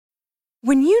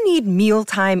When you need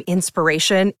mealtime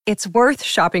inspiration, it's worth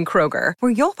shopping Kroger,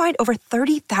 where you'll find over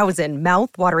 30,000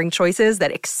 mouth-watering choices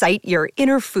that excite your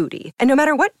inner foodie. And no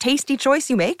matter what tasty choice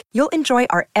you make, you'll enjoy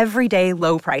our everyday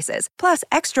low prices, plus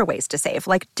extra ways to save,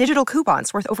 like digital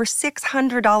coupons worth over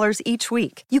 $600 each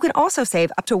week. You can also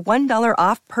save up to $1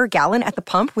 off per gallon at the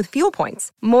pump with fuel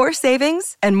points. More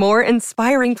savings and more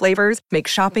inspiring flavors make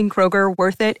shopping Kroger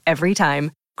worth it every time.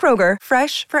 Kroger,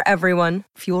 fresh for everyone.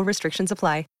 Fuel restrictions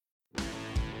apply.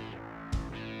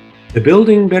 The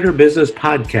Building Better Business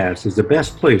podcast is the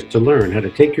best place to learn how to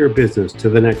take your business to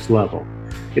the next level.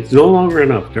 It's no longer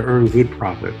enough to earn good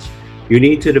profits. You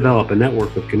need to develop a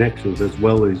network of connections as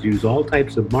well as use all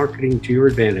types of marketing to your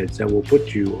advantage that will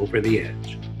put you over the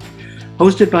edge.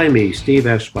 Hosted by me, Steve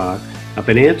Eschbach, a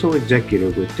financial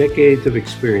executive with decades of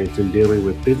experience in dealing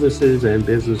with businesses and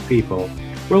business people,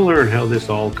 we'll learn how this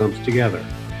all comes together.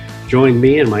 Join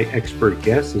me and my expert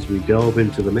guests as we delve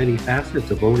into the many facets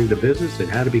of owning the business and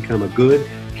how to become a good,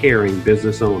 caring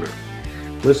business owner.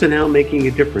 Listen how making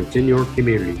a difference in your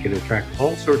community can attract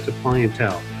all sorts of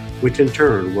clientele, which in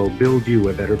turn will build you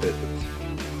a better business.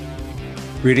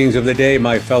 Greetings of the day,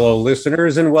 my fellow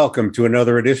listeners, and welcome to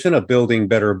another edition of Building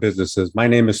Better Businesses. My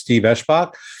name is Steve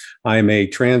Eschbach. I'm a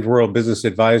Transworld Business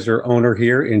Advisor owner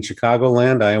here in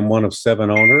Chicagoland. I am one of 7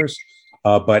 owners.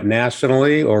 But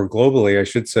nationally or globally, I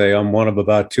should say, I'm one of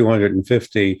about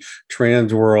 250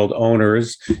 Transworld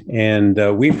owners.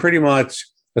 And we pretty much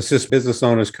assist business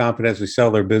owners confidently sell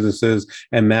their businesses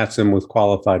and match them with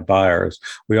qualified buyers.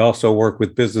 We also work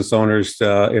with business owners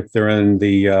if they're in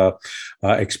the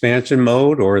expansion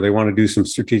mode or they want to do some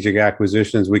strategic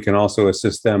acquisitions. We can also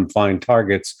assist them find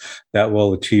targets that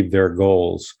will achieve their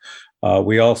goals.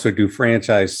 We also do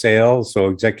franchise sales, so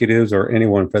executives or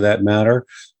anyone for that matter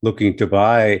looking to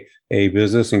buy a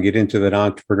business and get into that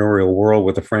entrepreneurial world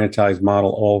with a franchise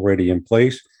model already in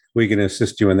place. We can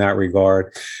assist you in that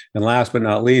regard. And last but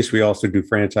not least, we also do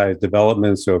franchise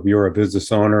development. So if you're a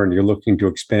business owner and you're looking to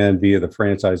expand via the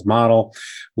franchise model,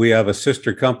 we have a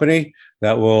sister company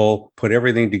that will put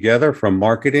everything together from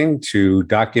marketing to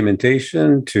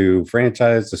documentation to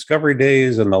franchise discovery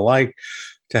days and the like,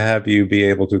 to have you be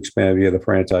able to expand via the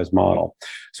franchise model.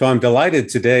 So I'm delighted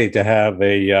today to have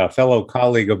a fellow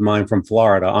colleague of mine from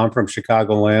Florida. I'm from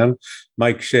Chicagoland.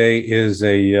 Mike Shea is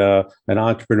an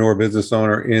entrepreneur business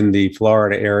owner in the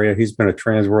Florida area. He's been a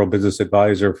Transworld Business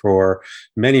Advisor for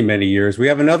many, many years. We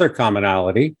have another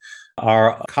commonality.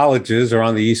 Our colleges are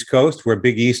on the East Coast. We're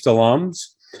Big East alums.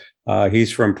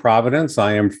 He's from Providence.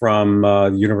 I am from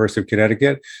the University of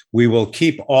Connecticut. We will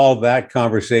keep all that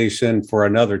conversation for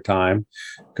another time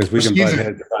because we can butt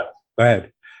heads. Go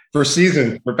ahead.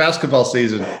 For basketball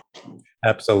season.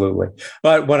 Absolutely.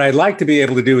 But what I'd like to be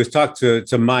able to do is talk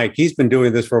to Mike. He's been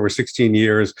doing this for over 16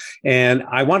 years, and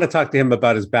I want to talk to him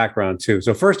about his background too.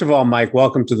 So first of all, Mike,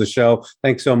 welcome to the show.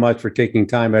 Thanks so much for taking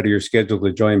time out of your schedule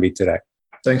to join me today.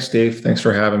 Thanks, Steve. Thanks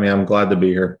for having me. I'm glad to be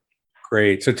here.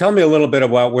 Great. So tell me a little bit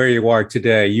about where you are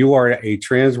today. You are a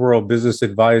Transworld Business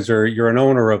Advisor. You're an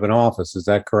owner of an office. Is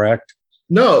that correct?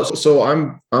 No. So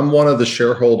I'm one of the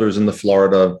shareholders in the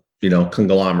Florida,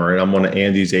 conglomerate. I'm one of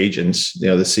Andy's agents, the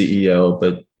CEO.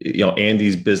 But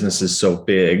Andy's business is so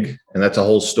big, and that's a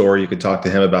whole story. You could talk to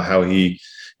him about how he,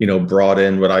 brought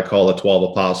in what I call the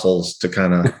 12 apostles to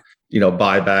kind of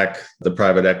buy back the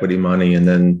private equity money and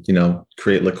then,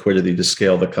 create liquidity to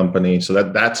scale the company. So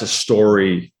that's a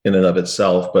story in and of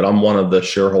itself, but I'm one of the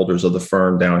shareholders of the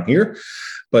firm down here.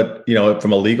 But,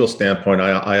 from a legal standpoint,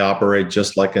 I operate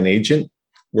just like an agent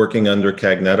working under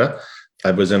Cagnetta.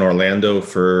 I was in Orlando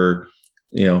for,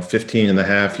 15 and a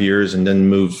half years and then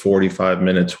moved 45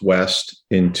 minutes west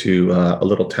into a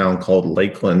little town called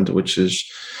Lakeland, which is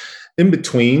in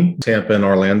between Tampa and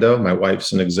Orlando. My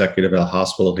wife's an executive at a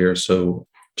hospital here. So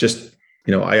just,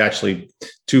 I actually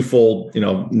twofold,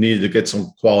 needed to get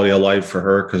some quality of life for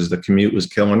her because the commute was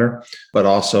killing her. But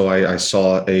also I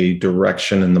saw a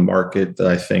direction in the market that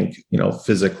I think,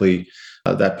 physically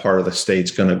that part of the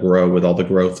state's going to grow with all the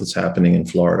growth that's happening in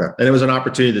Florida. And it was an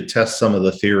opportunity to test some of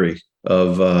the theory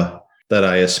of that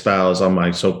I espouse on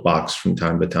my soapbox from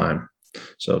time to time.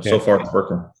 So far it's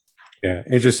working. Yeah,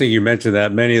 interesting. You mentioned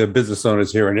that many of the business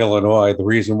owners here in Illinois, the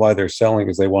reason why they're selling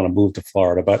is they want to move to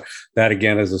Florida. But that,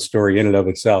 again, is a story in and of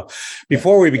itself.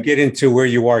 Before we get into where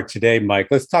you are today, Mike,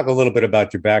 let's talk a little bit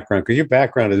about your background, because your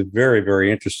background is very,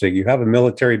 very interesting. You have a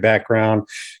military background.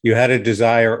 You had a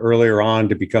desire earlier on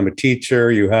to become a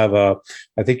teacher. You have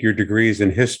I think your degrees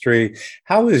in history.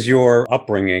 How is your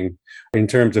upbringing in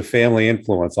terms of family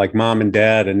influence, like mom and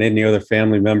dad and any other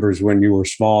family members when you were a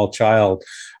small child?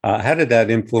 How did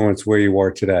that influence where you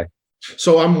are today?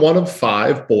 So I'm one of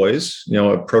 5 boys, a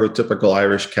prototypical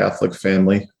Irish Catholic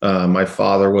family. My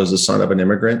father was the son of an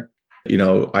immigrant,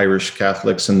 Irish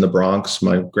Catholics in the Bronx.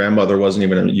 My grandmother wasn't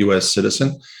even a U.S.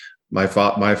 citizen. My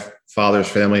father's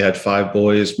family had 5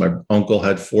 boys. My uncle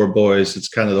had 4 boys. It's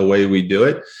kind of the way we do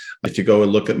it. If you go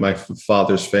and look at my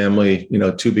father's family,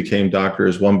 2 became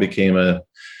doctors. 1 became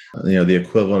the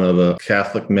equivalent of a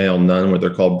Catholic male nun, what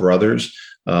they're called brothers.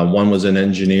 1 was an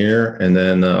engineer, and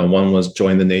then 1 was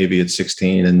joined the Navy at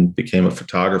 16 and became a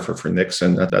photographer for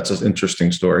Nixon. That's an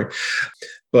interesting story.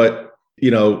 But,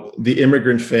 the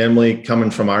immigrant family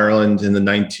coming from Ireland in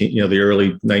the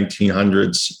early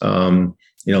 1900s,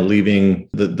 leaving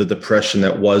the depression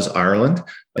that was Ireland,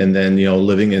 and then,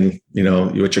 living in,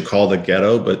 what you call the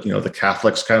ghetto, but, the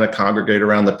Catholics kind of congregate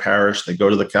around the parish. They go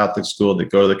to the Catholic school, they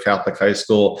go to the Catholic high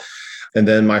school. And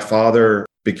then my father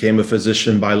became a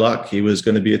physician by luck. He was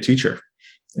going to be a teacher.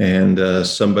 And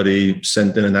somebody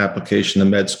sent in an application to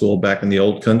med school back in the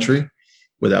old country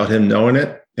without him knowing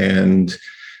it. And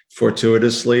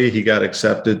fortuitously, he got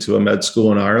accepted to a med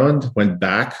school in Ireland, went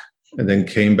back, and then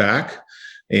came back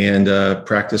and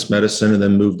practiced medicine, and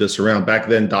then moved us around. Back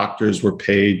then, doctors were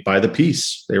paid by the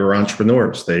piece. They were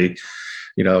entrepreneurs.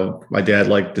 My dad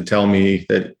liked to tell me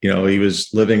that, he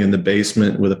was living in the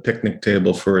basement with a picnic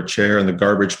table for a chair, and the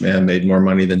garbage man made more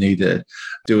money than he did.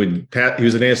 He was an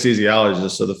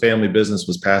anesthesiologist, so the family business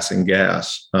was passing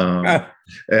gas.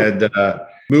 And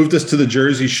moved us to the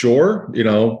Jersey Shore,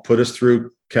 put us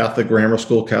through Catholic grammar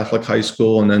school, Catholic high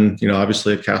school, and then,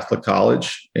 obviously a Catholic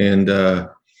college. And,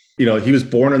 he was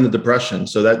born in the Depression.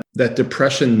 So that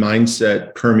Depression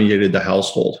mindset permeated the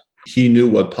household. He knew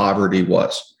what poverty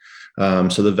was.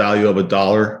 So the value of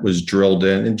 $1 was drilled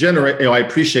in, and I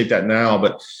appreciate that now,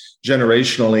 but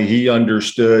generationally he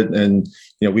understood. And,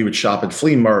 we would shop at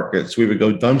flea markets. We would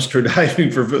go dumpster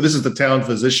diving for food. This is the town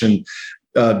physician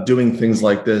doing things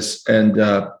like this. And,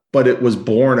 but it was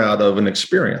born out of an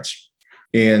experience.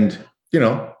 And,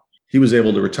 he was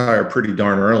able to retire pretty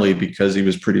darn early because he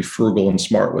was pretty frugal and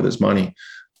smart with his money.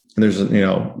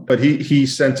 And but he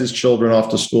sent his children off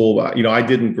to school. I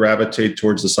didn't gravitate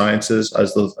towards the sciences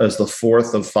as the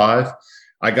 4th of 5.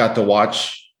 I got to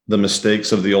watch the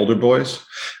mistakes of the older boys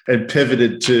and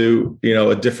pivoted to,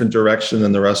 a different direction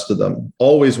than the rest of them.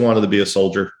 Always wanted to be a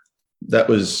soldier. That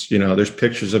was, there's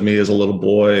pictures of me as a little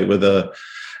boy with a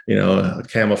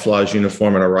camouflage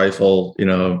uniform and a rifle,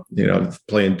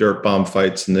 playing dirt bomb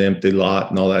fights in the empty lot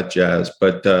and all that jazz.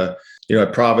 But,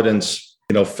 at Providence,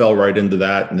 fell right into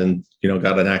that, and then,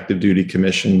 got an active duty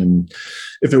commission. And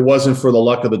if it wasn't for the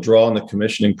luck of the draw in the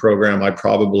commissioning program, I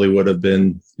probably would have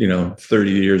been,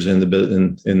 30 years in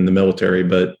the military.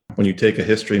 But when you take a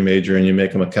history major and you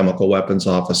make them a chemical weapons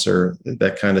officer,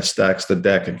 that kind of stacks the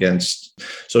deck against.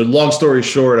 So long story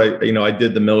short, I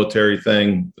did the military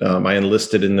thing. I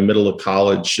enlisted in the middle of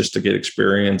college just to get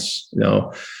experience,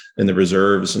 in the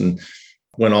reserves, and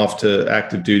went off to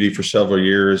active duty for several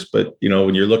years. But,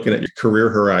 when you're looking at your career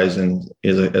horizon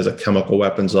as a chemical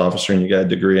weapons officer and you got a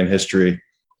degree in history,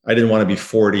 I didn't want to be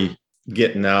 40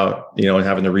 getting out, and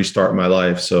having to restart my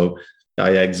life. So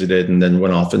I exited and then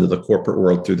went off into the corporate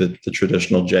world through the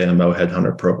traditional JMO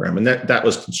headhunter program. And that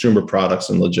was consumer products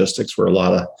and logistics, where a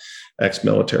lot of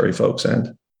ex-military folks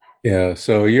end. Yeah.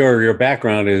 So your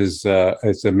background is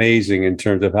amazing in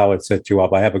terms of how it set you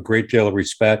up. I have a great deal of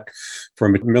respect for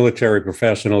military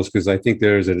professionals, because I think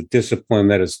there's a discipline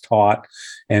that is taught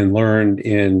and learned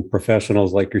in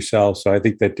professionals like yourself. So I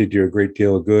think that did you a great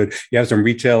deal of good. You have some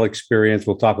retail experience.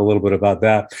 We'll talk a little bit about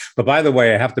that. But by the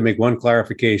way, I have to make one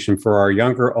clarification for our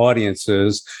younger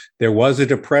audiences. There was a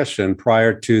depression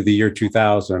prior to the year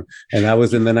 2000, and that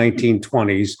was in the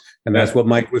 1920s. And that's what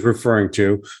Mike was referring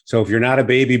to. So if you're not a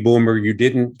baby boomer, you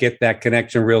didn't get that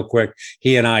connection real quick.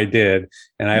 He and I did.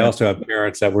 And I also have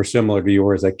parents that were similar to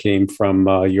yours that came from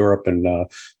Europe and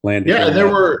landed. Yeah, there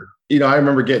were, I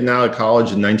remember getting out of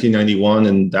college in 1991,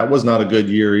 and that was not a good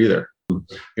year either.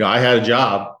 I had a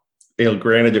job.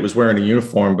 Granted, it was wearing a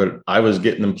uniform, but I was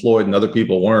getting employed and other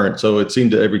people weren't. So it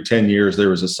seemed that every 10 years there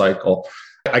was a cycle.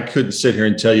 I couldn't sit here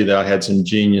and tell you that I had some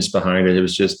genius behind it. It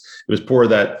was poor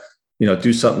that,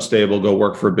 do something stable, go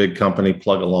work for a big company,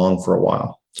 plug along for a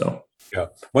while. So, yeah.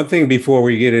 One thing before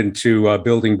we get into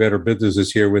building better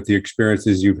businesses here, with the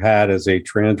experiences you've had as a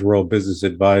Transworld business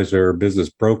advisor, business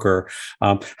broker,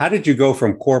 how did you go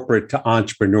from corporate to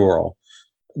entrepreneurial?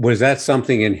 Was that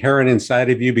something inherent inside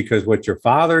of you because what your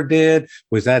father did?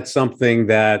 Was that something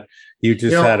that you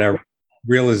just had a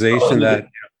realization that?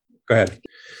 Go ahead.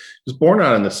 Was born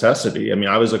out of necessity. I mean,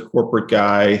 I was a corporate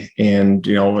guy, and,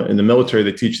 in the military,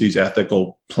 they teach these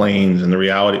ethical planes, and the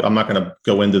reality, I'm not going to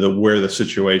go into where the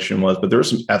situation was, but there were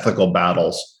some ethical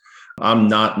battles I'm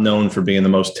not known for being the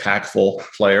most tactful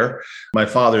player. My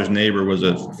father's neighbor was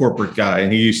a corporate guy,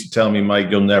 and he used to tell me, Mike,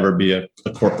 you'll never be a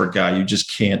corporate guy. You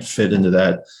just can't fit into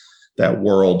that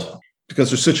world because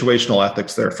there's situational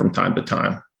ethics there from time to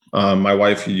time. My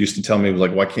wife used to tell me, was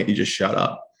like, why can't you just shut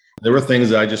up? There were things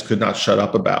that I just could not shut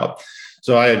up about.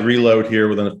 So I had reload here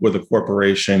with a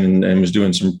corporation and was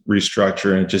doing some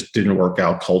restructure, and it just didn't work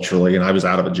out culturally. And I was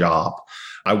out of a job.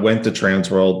 I went to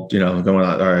Transworld, going,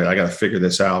 all right, I got to figure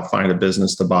this out, find a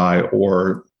business to buy,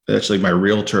 or actually my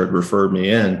realtor had referred me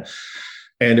in.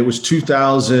 And it was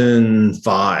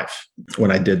 2005 when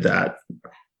I did that.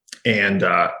 And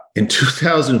in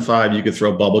 2005, you could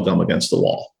throw bubble gum against the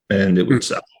wall and it would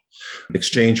sell.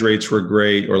 Exchange rates were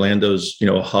great. Orlando's,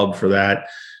 a hub for that.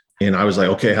 And I was like,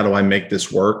 okay, how do I make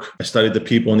this work? I studied the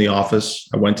people in the office.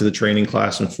 I went to the training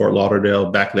class in Fort Lauderdale.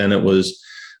 Back then it was,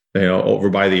 over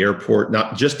by the airport,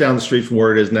 not just down the street from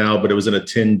where it is now, but it was in a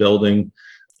tin building.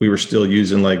 We were still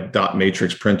using like dot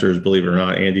matrix printers, believe it or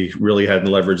not. Andy really hadn't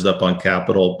leveraged up on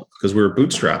capital because we were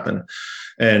bootstrapping.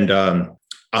 And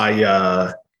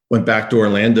I went back to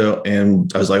Orlando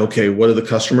and I was like, okay, what do the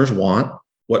customers want?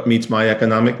 What meets my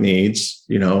economic needs?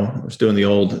 I was doing I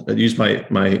used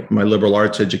my liberal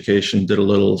arts education, did a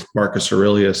little Marcus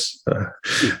Aurelius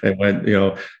and went,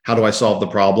 how do I solve the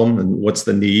problem and what's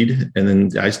the need? And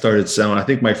then I started selling. I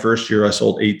think my first year I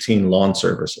sold 18 lawn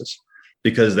services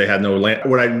because they had no land.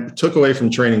 What I took away from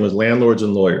training was landlords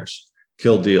and lawyers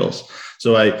kill deals.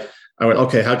 So I went,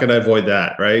 okay, how can I avoid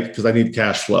that? Right. Because I need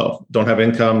cash flow. Don't have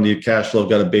income, need cash flow,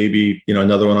 got a baby,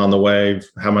 another one on the way.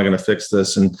 How am I going to fix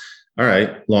this? And all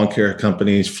right, lawn care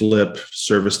companies flip,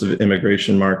 service the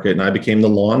immigration market. And I became the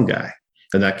lawn guy.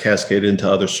 And that cascaded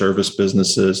into other service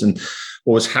businesses. And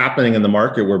what was happening in the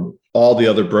market were all the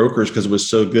other brokers, because it was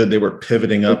so good, they were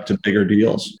pivoting up to bigger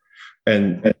deals.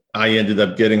 And I ended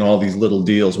up getting all these little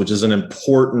deals, which is an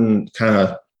important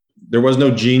there was no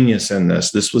genius in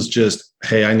this. This was just,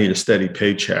 hey, I need a steady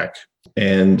paycheck.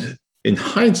 And in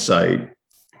hindsight,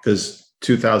 because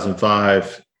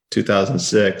 2005,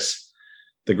 2006,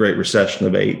 the Great Recession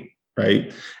of 2008,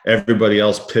 right? Everybody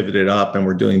else pivoted up and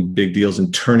were doing big deals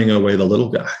and turning away the little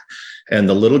guy. And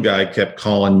the little guy kept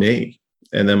calling me.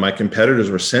 And then my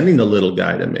competitors were sending the little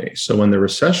guy to me. So when the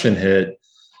recession hit,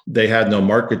 they had no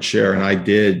market share. And I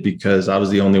did, because I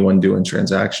was the only one doing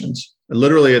transactions.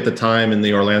 Literally at the time in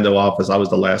the Orlando office, I was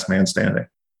the last man standing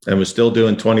and was still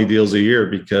doing 20 deals a year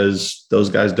because those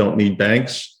guys don't need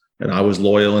banks. And I was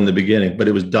loyal in the beginning, but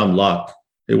it was dumb luck.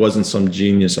 It wasn't some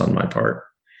genius on my part.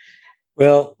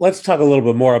 Well, let's talk a little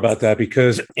bit more about that,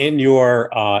 because in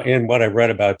what I read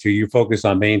about you focus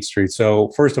on Main Street. So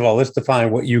first of all, let's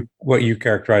define what you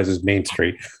characterize as Main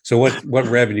Street. So what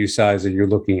revenue size are you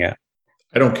looking at?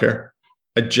 I don't care.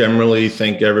 I generally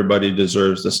think everybody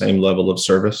deserves the same level of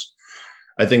service.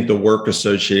 I think the work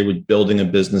associated with building a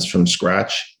business from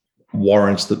scratch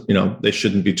warrants that, they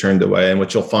shouldn't be turned away. And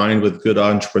what you'll find with good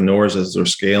entrepreneurs as they're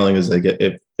scaling is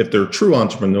if they're true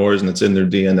entrepreneurs and it's in their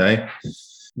DNA,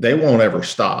 they won't ever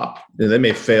stop. They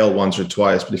may fail once or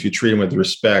twice, but if you treat them with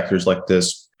respect, there's like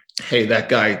this, hey, that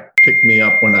guy picked me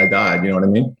up when I died. You know what I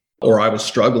mean? Or I was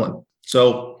struggling.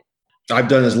 So I've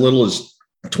done as little as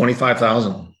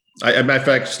 25,000. Matter of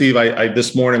fact, Steve, I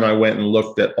this morning I went and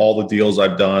looked at all the deals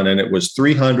I've done, and it was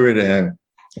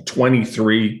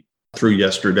 323 through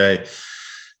yesterday.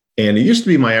 And it used to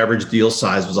be my average deal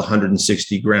size was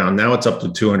 160 grand. Now it's up to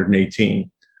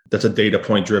 218. That's a data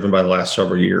point driven by the last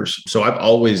several years. So I've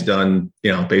always done,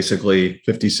 basically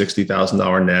 $50,000,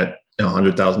 $60,000 net,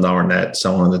 $100,000 net,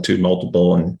 selling the 2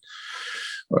 multiple and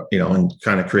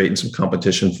kind of creating some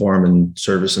competition for them and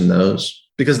servicing those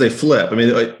because they flip. I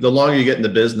mean, the longer you get in the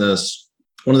business,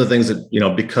 one of the things that,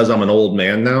 because I'm an old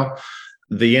man now,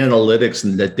 the analytics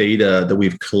and the data that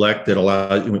we've collected allow,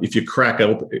 if you crack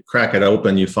it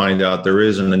open, you find out there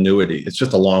is an annuity. It's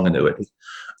just a long annuity.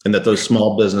 And that those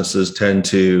small businesses tend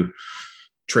to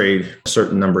trade a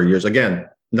certain number of years. Again,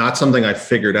 not something I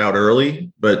figured out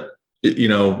early, but at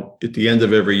the end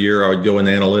of every year, I would go in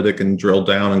analytic and drill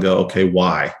down and go, okay,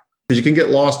 why? Because you can get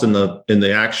lost in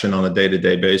the action on a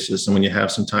day-to-day basis. And when you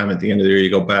have some time at the end of the year, you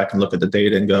go back and look at the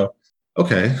data and go,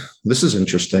 okay, this is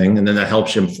interesting. And then that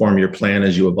helps you inform your plan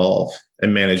as you evolve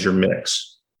and manage your mix.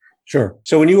 Sure.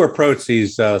 So when you approach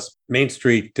these Main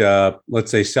Street, let's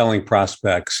say selling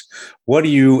prospects, what do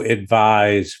you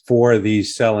advise for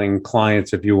these selling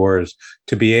clients of yours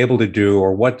to be able to do,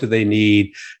 or what do they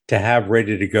need to have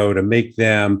ready to go to make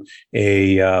them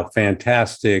a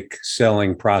fantastic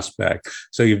selling prospect?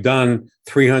 So you've done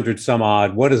 300 some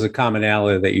odd. What is the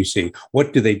commonality that you see?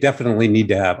 What do they definitely need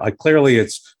to have? Clearly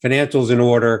it's financials in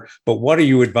order, but what are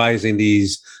you advising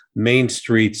these Main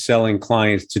Street selling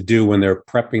clients to do when they're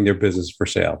prepping their business for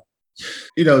sale?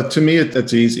 To me,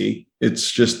 it's easy.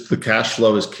 It's just the cash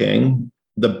flow is king.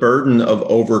 The burden of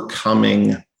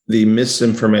overcoming the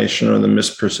misinformation or the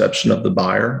misperception of the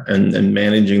buyer and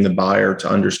managing the buyer to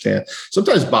understand.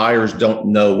 Sometimes buyers don't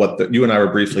know you and I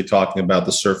were briefly talking about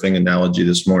the surfing analogy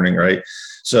this morning, right?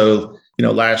 So,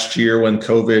 last year when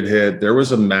COVID hit, there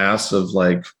was a mass of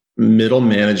like middle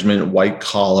management, white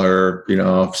collar,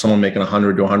 someone making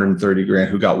 100 to 130 grand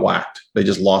who got whacked. They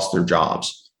just lost their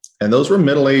jobs. And those were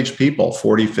middle-aged people,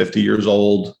 40, 50 years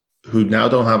old, who now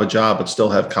don't have a job, but still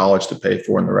have college to pay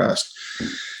for and the rest.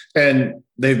 And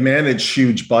they've managed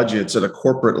huge budgets at a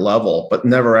corporate level, but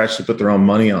never actually put their own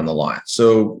money on the line.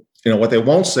 So, what they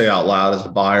won't say out loud as a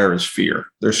buyer is fear.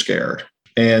 They're scared.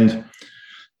 And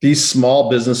these small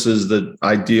businesses that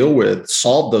I deal with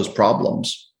solve those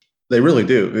problems. They really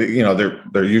do.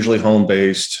 They're usually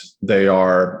home-based. They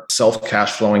are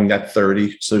self-cash flowing net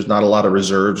 30. So there's not a lot of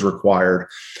reserves required.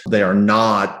 They are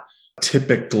not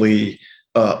typically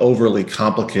overly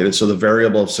complicated. So the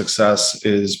variable of success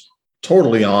is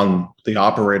totally on the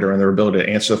operator and their ability to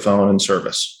answer the phone and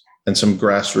service and some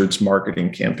grassroots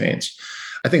marketing campaigns.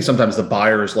 I think sometimes the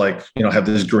buyers have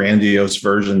these grandiose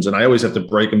versions, and I always have to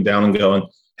break them down and go,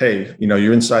 hey,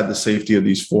 you're inside the safety of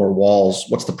these four walls.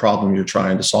 What's the problem you're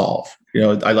trying to solve?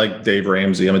 I like Dave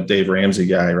Ramsey. I'm a Dave Ramsey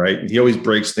guy, right? He always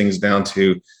breaks things down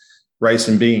to rice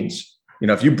and beans.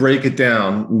 If you break it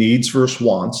down, needs versus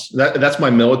wants, that's my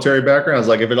military background. I was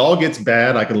like, if it all gets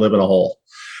bad, I can live in a hole,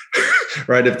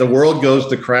 right? If the world goes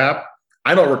to crap,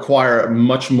 I don't require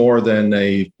much more than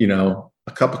a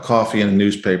cup of coffee and a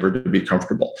newspaper to be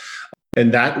comfortable.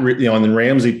 And that, and then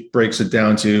Ramsey breaks it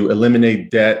down to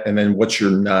eliminate debt. And then what's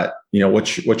your nut?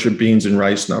 What's your beans and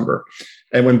rice number?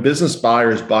 And when business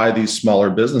buyers buy these smaller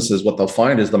businesses, what they'll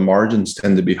find is the margins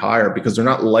tend to be higher because they're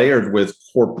not layered with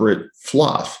corporate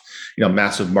fluff,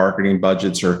 massive marketing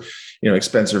budgets or,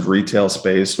 expensive retail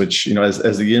space, which,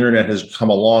 as the internet has come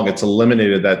along, it's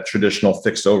eliminated that traditional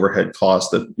fixed overhead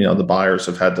cost that, the buyers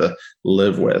have had to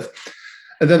live with.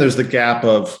 And then there's the gap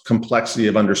of complexity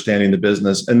of understanding the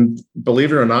business. And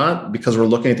believe it or not, because we're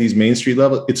looking at these Main Street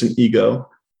levels, it's an ego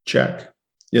check.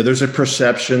 There's a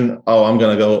perception, I'm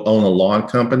going to go own a lawn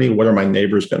company. What are my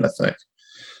neighbors going to think?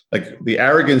 Like the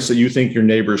arrogance that you think your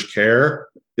neighbors care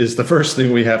is the first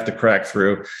thing we have to crack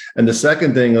through. And the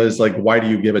second thing is why do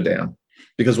you give a damn?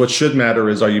 Because what should matter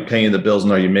is, are you paying the bills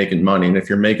and are you making money? And if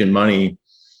you're making money,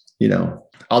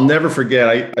 I'll never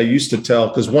forget. I used to tell,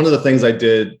 because one of the things I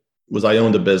did was I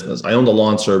owned a business. I owned a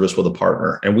lawn service with a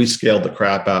partner, and we scaled the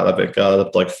crap out of it, got it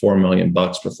up to like $4 million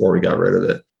before we got rid of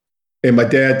it. And my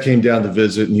dad came down to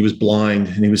visit, and he was blind,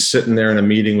 and he was sitting there in a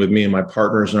meeting with me and my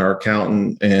partners and our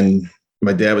accountant. And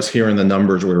my dad was hearing the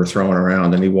numbers we were throwing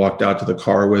around, and he walked out to the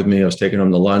car with me. I was taking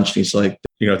him to lunch. And he's like,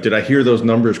 did I hear those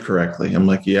numbers correctly? I'm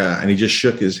like, yeah. And he just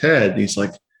shook his head. And he's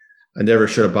like, I never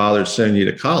should have bothered sending you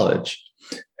to college.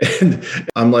 And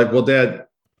I'm like, well, Dad,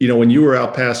 when you were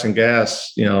out passing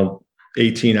gas,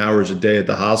 18 hours a day at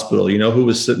the hospital, who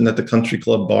was sitting at the country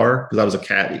club bar? Because I was a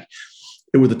caddy.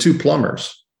 It were the two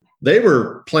plumbers. They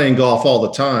were playing golf all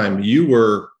the time. You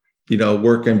were,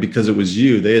 working because it was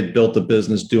you. They had built a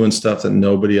business doing stuff that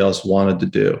nobody else wanted to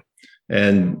do.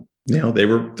 And, they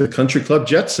were the country club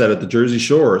jet set at the Jersey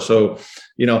Shore. So,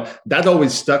 that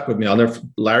always stuck with me. I'll never,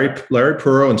 Larry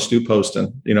Perot and Stu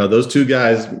Poston, those two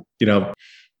guys,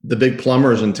 the big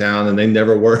plumbers in town, and they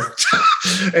never worked.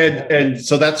 and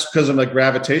so that's because of my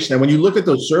gravitation. And when you look at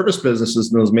those service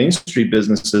businesses and those Main Street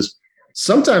businesses,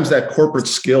 sometimes that corporate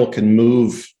skill can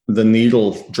move the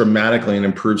needle dramatically and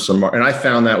improve some. And I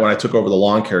found that when I took over the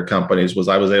lawn care companies, was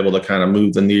I was able to kind of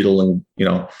move the needle and,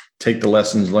 take the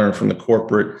lessons learned from the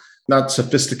corporate, not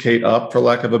sophisticate up, for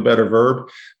lack of a better verb,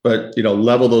 but,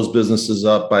 level those businesses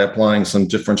up by applying some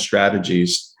different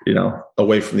strategies,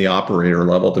 away from the operator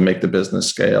level to make the business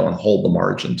scale and hold the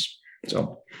margins.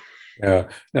 So. Yeah,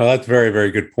 no, that's a very, very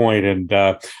good point. And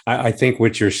I think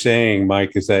what you're saying,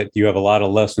 Mike, is that you have a lot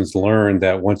of lessons learned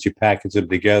that once you package them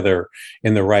together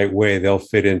in the right way, they'll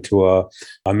fit into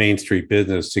a Main Street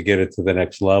business to get it to the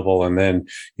next level. And then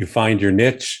you find your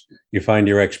niche, you find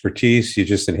your expertise, you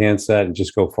just enhance that and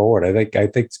just go forward. I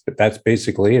think that's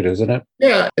basically it, isn't it?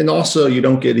 Yeah. And also you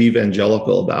don't get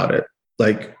evangelical about it.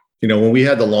 When we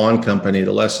had the lawn company,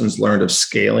 the lessons learned of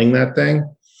scaling that thing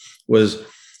was,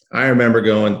 I remember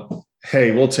going,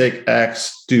 hey, we'll take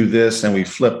X, do this, and we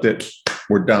flipped it,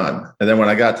 we're done. And then when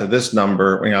I got to this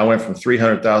number, I went from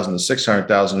 300,000 to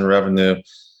 600,000 in revenue.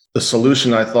 The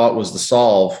solution I thought was the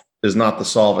solve is not the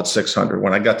solve at 600.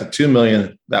 When I got to 2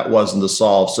 million, that wasn't the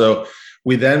solve. So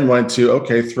we then went to,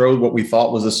 okay, throw what we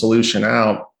thought was the solution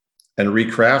out and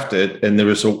recraft it. And there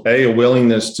was a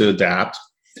willingness to adapt,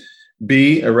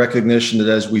 B, a recognition that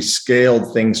as we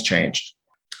scaled, things changed.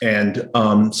 And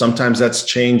sometimes that's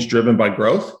change driven by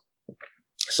growth.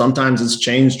 Sometimes it's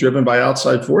change driven by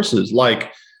outside forces,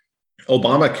 like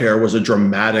Obamacare was a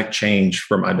dramatic change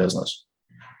for my business.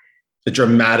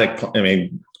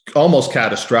 Almost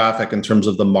catastrophic in terms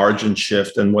of the margin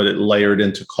shift and what it layered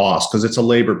into cost, because it's a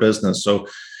labor business. So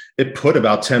it put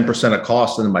about 10% of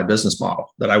cost into my business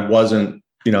model that I wasn't,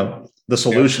 the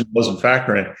solution wasn't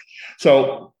factoring.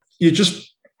 So you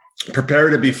just prepare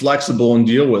to be flexible and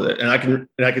deal with it. And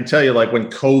I can tell you, like when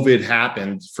COVID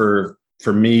happened for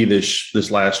me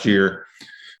this last year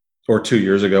or 2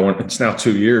 years ago, when it's now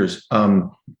 2 years,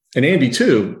 and Andy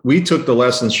too, we took the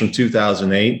lessons from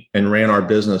 2008 and ran our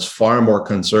business far more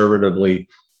conservatively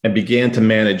and began to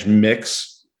manage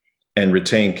mix and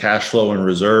retain cash flow and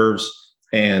reserves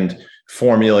and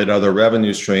formulate other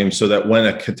revenue streams so that when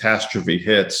a catastrophe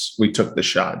hits, we took the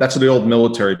shot. That's the old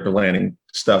military planning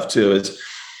stuff too.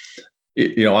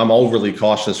 I'm overly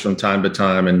cautious from time to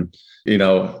time. And,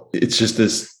 it's just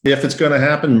this, if it's going to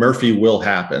happen, Murphy will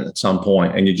happen at some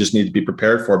point, and you just need to be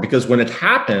prepared for it. Because when it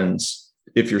happens,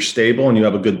 if you're stable and you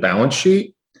have a good balance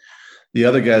sheet, the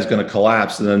other guy's going to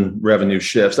collapse and then revenue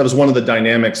shifts. That was one of the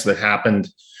dynamics that happened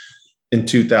in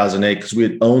 2008 because we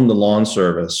had owned the lawn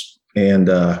service and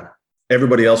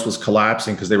everybody else was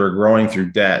collapsing because they were growing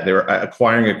through debt. They were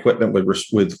acquiring equipment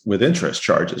with interest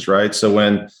charges, right? So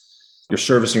when you're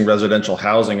servicing residential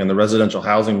housing and the residential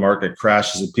housing market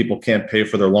crashes and people can't pay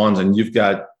for their lawns and you've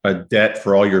got a debt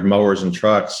for all your mowers and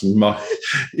trucks, and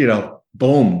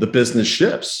boom, the business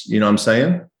shifts, you know what I'm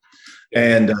saying?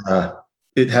 And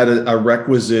it had a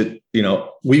requisite,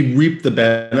 we reaped the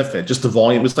benefit, just the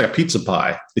volume. It's like a pizza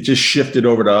pie. It just shifted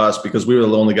over to us because we were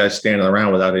the only guys standing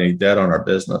around without any debt on our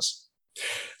business.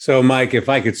 So, Mike, if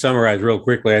I could summarize real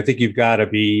quickly, I think you've got to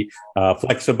be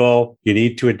flexible. You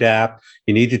need to adapt.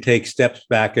 You need to take steps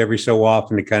back every so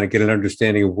often to kind of get an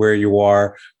understanding of where you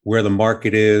are, where the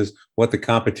market is, what the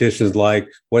competition is like,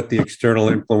 what the external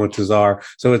influences are.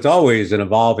 So it's always an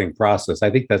evolving process.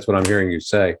 I think that's what I'm hearing you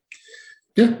say.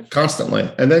 Yeah, constantly.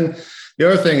 And then the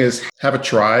other thing is have a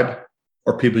tribe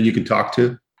or people you can talk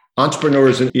to.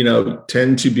 Entrepreneurs,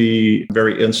 tend to be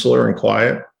very insular and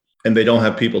quiet, and they don't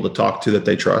have people to talk to that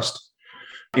they trust.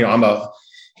 I'm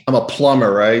a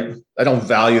plumber, right? I don't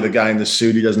value the guy in the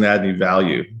suit. He doesn't add any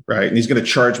value, right? And he's going to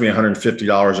charge me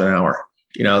 $150 an hour,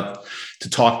 to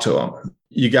talk to him.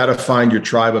 You got to find your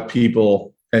tribe of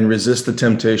people and resist the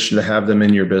temptation to have them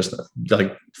in your business.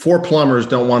 Like 4 plumbers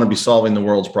don't want to be solving the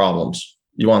world's problems.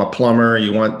 You want a plumber,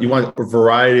 you want a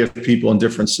variety of people in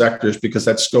different sectors because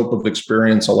that scope of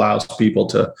experience allows people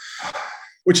to,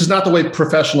 which is not the way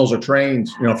professionals are trained,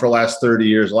 for the last 30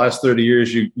 years. The last 30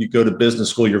 years, you go to business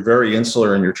school, you're very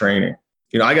insular in your training.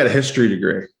 I got a history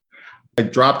degree. I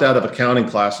dropped out of accounting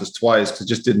classes twice because it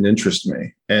just didn't interest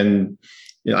me. And,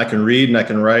 I can read and I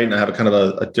can write and I have a kind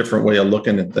of a different way of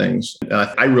looking at things. And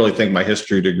I really think my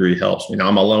history degree helps me.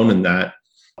 I'm alone in that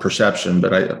perception,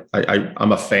 but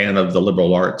I'm a fan of the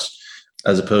liberal arts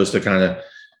as opposed to kind of,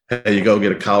 hey, you go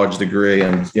get a college degree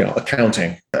and,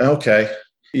 accounting. Okay.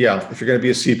 Yeah, if you're going to be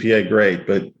a CPA, great,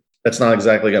 but that's not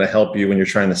exactly going to help you when you're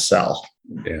trying to sell.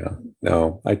 Yeah,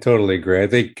 no, I totally agree. I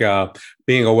think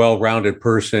being a well-rounded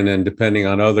person and depending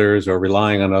on others or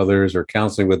relying on others or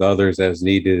counseling with others as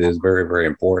needed is very, very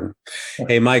important.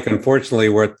 Hey, Mike, unfortunately,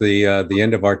 we're at the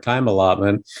end of our time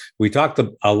allotment. We talked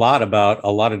a lot about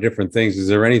a lot of different things. Is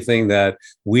there anything that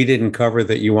we didn't cover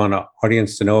that you want our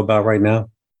audience to know about right now?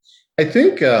 I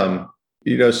think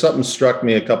something struck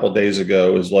me a couple of days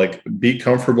ago is like, be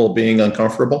comfortable being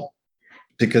uncomfortable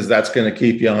because that's going to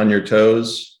keep you on your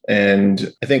toes.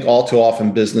 And I think all too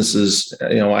often businesses,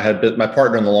 I had my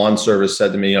partner in the lawn service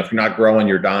said to me, if you're not growing,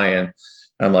 you're dying. And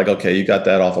I'm like, okay, you got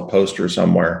that off a poster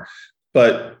somewhere.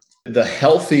 But the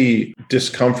healthy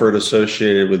discomfort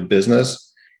associated with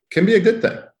business can be a good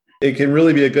thing. It can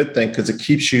really be a good thing because it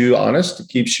keeps you honest. It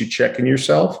keeps you checking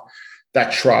yourself.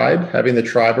 That tribe, having the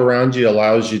tribe around you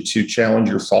allows you to challenge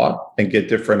your thought and get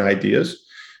different ideas.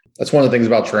 That's one of the things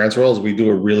about Transworld is we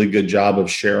do a really good job of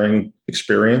sharing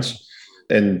experience.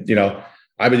 And,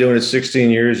 I've been doing it 16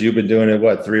 years. You've been doing it,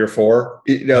 what, 3 or 4?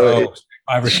 5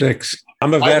 or 6.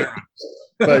 I'm a veteran.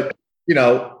 But,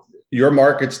 your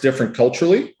market's different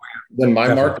culturally than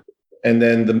my market. And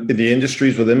then the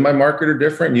industries within my market are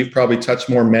different. You've probably touched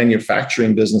more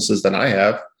manufacturing businesses than I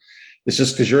have. It's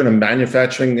just because you're in a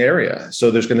manufacturing area.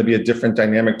 So there's going to be a different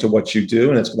dynamic to what you do,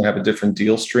 and it's going to have a different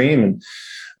deal stream. And,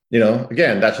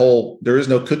 again, there is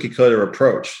no cookie cutter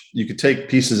approach. You could take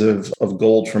pieces of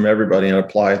gold from everybody and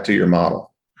apply it to your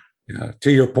model.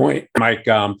 To your point, Mike,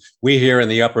 we here in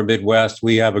the upper Midwest,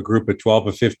 we have a group of 12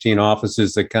 or 15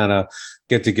 offices that kind of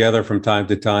get together from time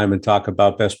to time and talk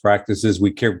about best practices.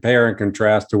 We compare and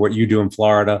contrast to what you do in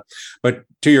Florida. But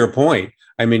to your point,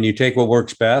 I mean, you take what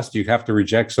works best. You have to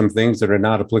reject some things that are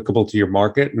not applicable to your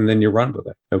market, and then you run with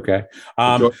it. Okay.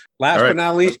 Last but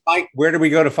not least, Mike, where do we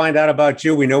go to find out about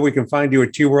you? We know we can find you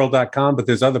at tworld.com, but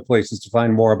there's other places to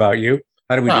find more about you.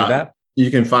 How do we do that? You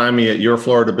can find me at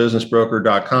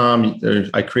yourfloridabusinessbroker.com.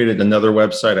 I created another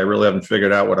website. I really haven't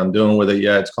figured out what I'm doing with it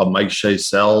yet. It's called Mike Shea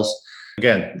Sells.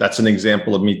 Again, that's an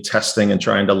example of me testing and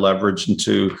trying to leverage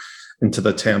into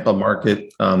the Tampa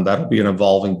market. That'll be an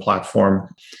evolving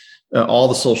platform. All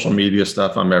the social media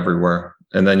stuff, I'm everywhere.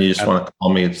 And then you just want to call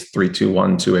me. It's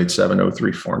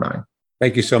 321-287-0349.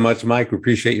 Thank you so much, Mike. We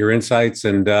appreciate your insights,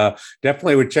 and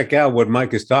definitely would check out what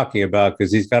Mike is talking about,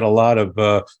 because he's got a lot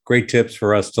of great tips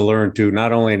for us to learn to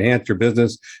not only enhance your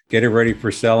business, get it ready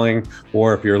for selling,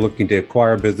 or if you're looking to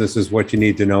acquire businesses, what you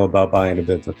need to know about buying a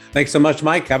business. Thanks so much,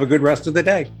 Mike. Have a good rest of the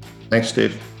day. Thanks,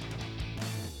 Steve.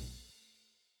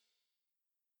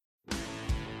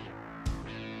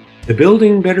 The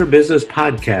Building Better Business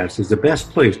podcast is the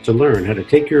best place to learn how to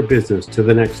take your business to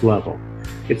the next level.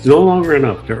 It's no longer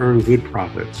enough to earn good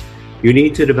profits. You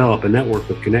need to develop a network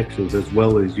of connections as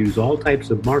well as use all types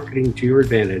of marketing to your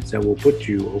advantage that will put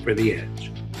you over the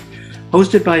edge.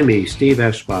 Hosted by me, Steve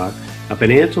Eschbach, a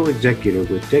financial executive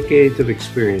with decades of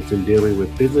experience in dealing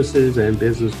with businesses and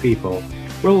business people,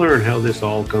 we'll learn how this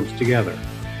all comes together.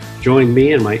 Join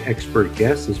me and my expert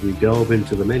guests as we delve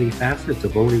into the many facets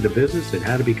of owning a business and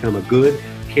how to become a good,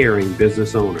 caring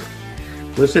business owner.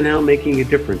 Listen how making a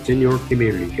difference in your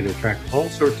community can attract all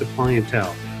sorts of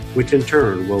clientele, which in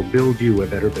turn will build you a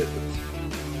better business.